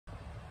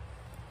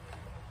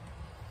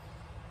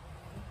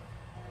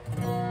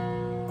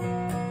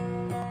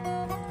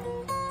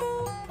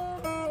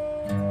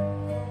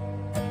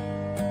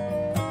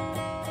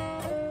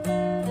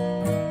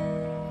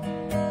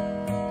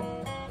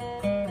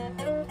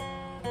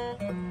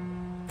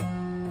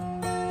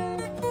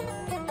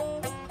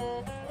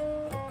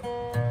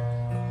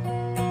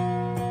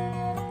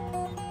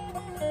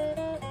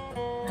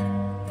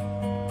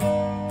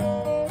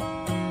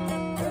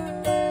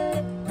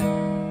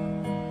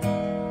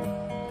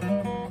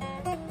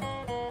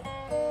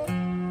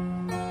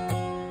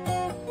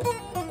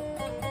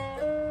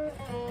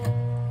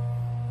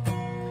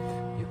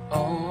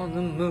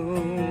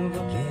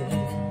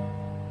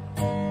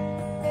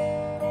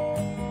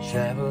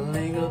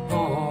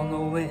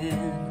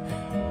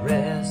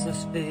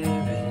restless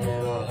spirit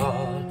or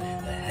heart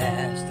that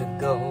has to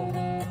go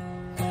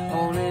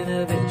on an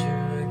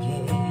adventure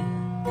again.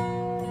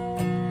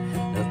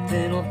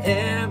 Nothing will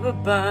ever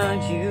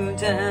bind you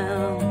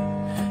down.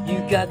 You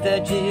got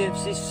that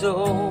gypsy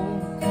soul.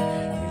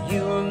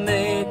 You were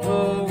made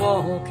for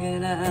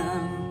walking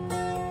out.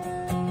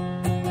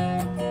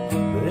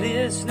 But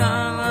it's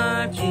not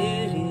like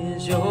it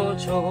is your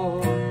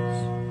choice.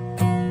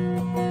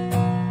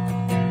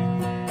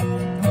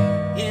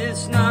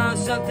 It's not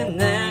something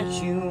that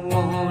you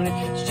want,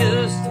 it's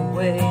just the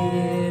way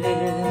it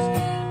is.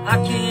 I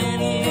can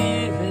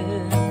hear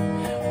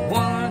it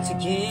once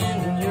again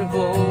in your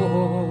voice.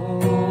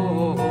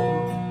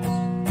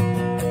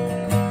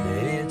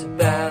 It's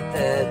about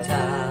that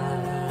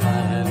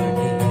time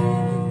again.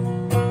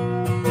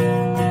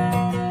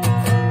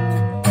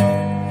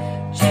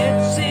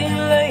 Gypsy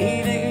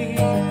lady,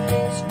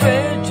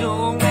 spread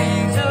your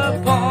wings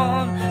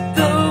upon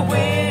the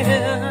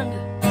wind,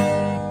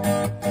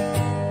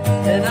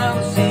 and I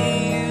will see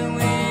you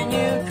when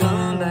you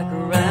come back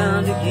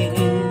around again.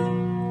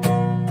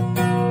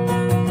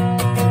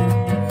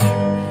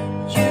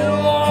 You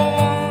are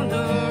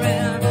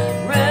wandering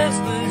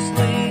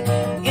restlessly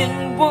in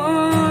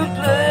one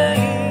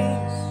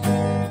place.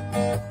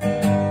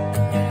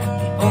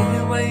 The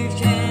only way you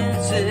can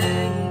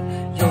save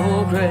your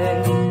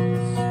grace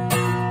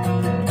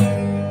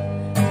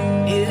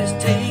is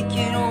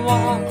taking a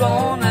walk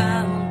on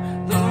out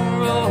the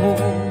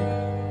road.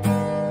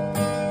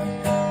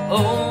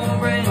 Oh,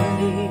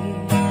 Brandy,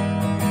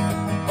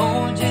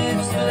 oh,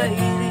 gypsy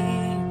lady,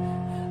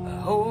 I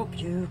hope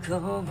you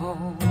come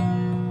home.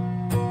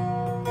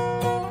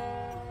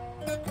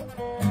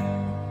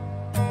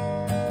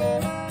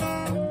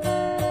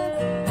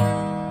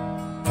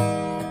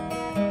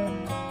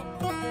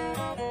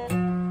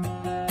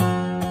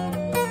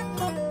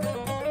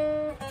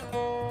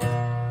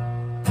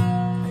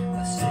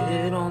 I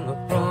sit on the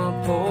front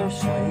porch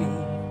swing,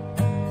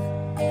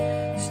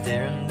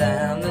 staring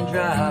down the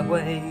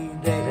driveway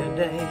day to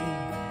day,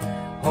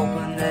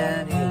 hoping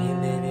that any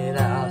minute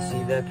I'll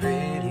see that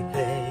pretty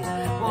face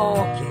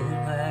walking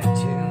back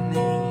to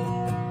me.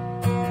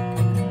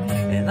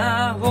 And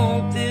I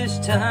hope this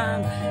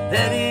time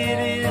that it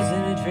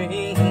isn't a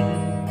dream,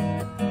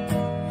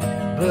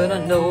 but I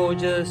know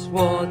just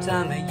what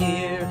time of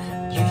year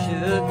you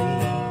should be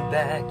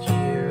back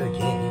here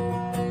again.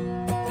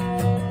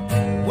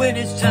 When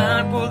it's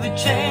time for the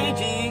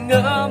changing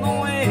of the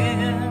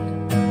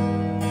wind,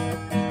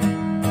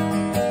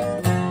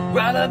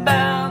 right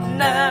about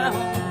now,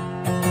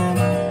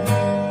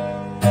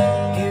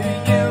 here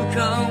you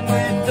come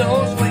with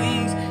those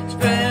wings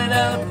spread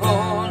out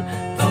upon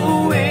the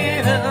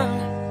wind,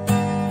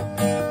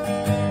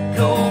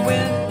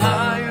 going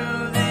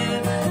higher than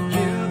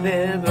you've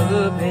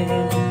ever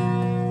been.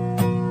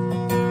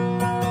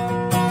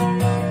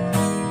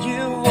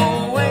 You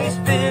always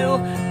feel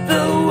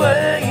the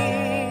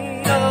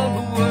weight of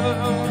the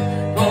world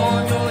on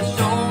your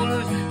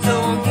shoulders, so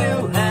you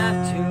have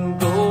to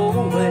go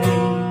away,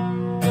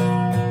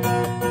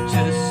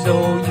 just so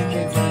you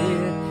can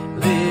get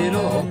a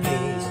little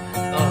piece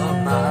of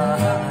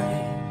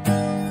mine.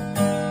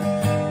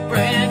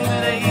 Brandy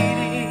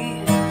lady,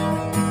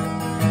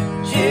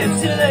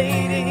 gypsy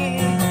lady,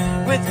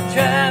 with the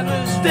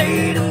traveler's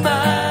state of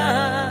mind.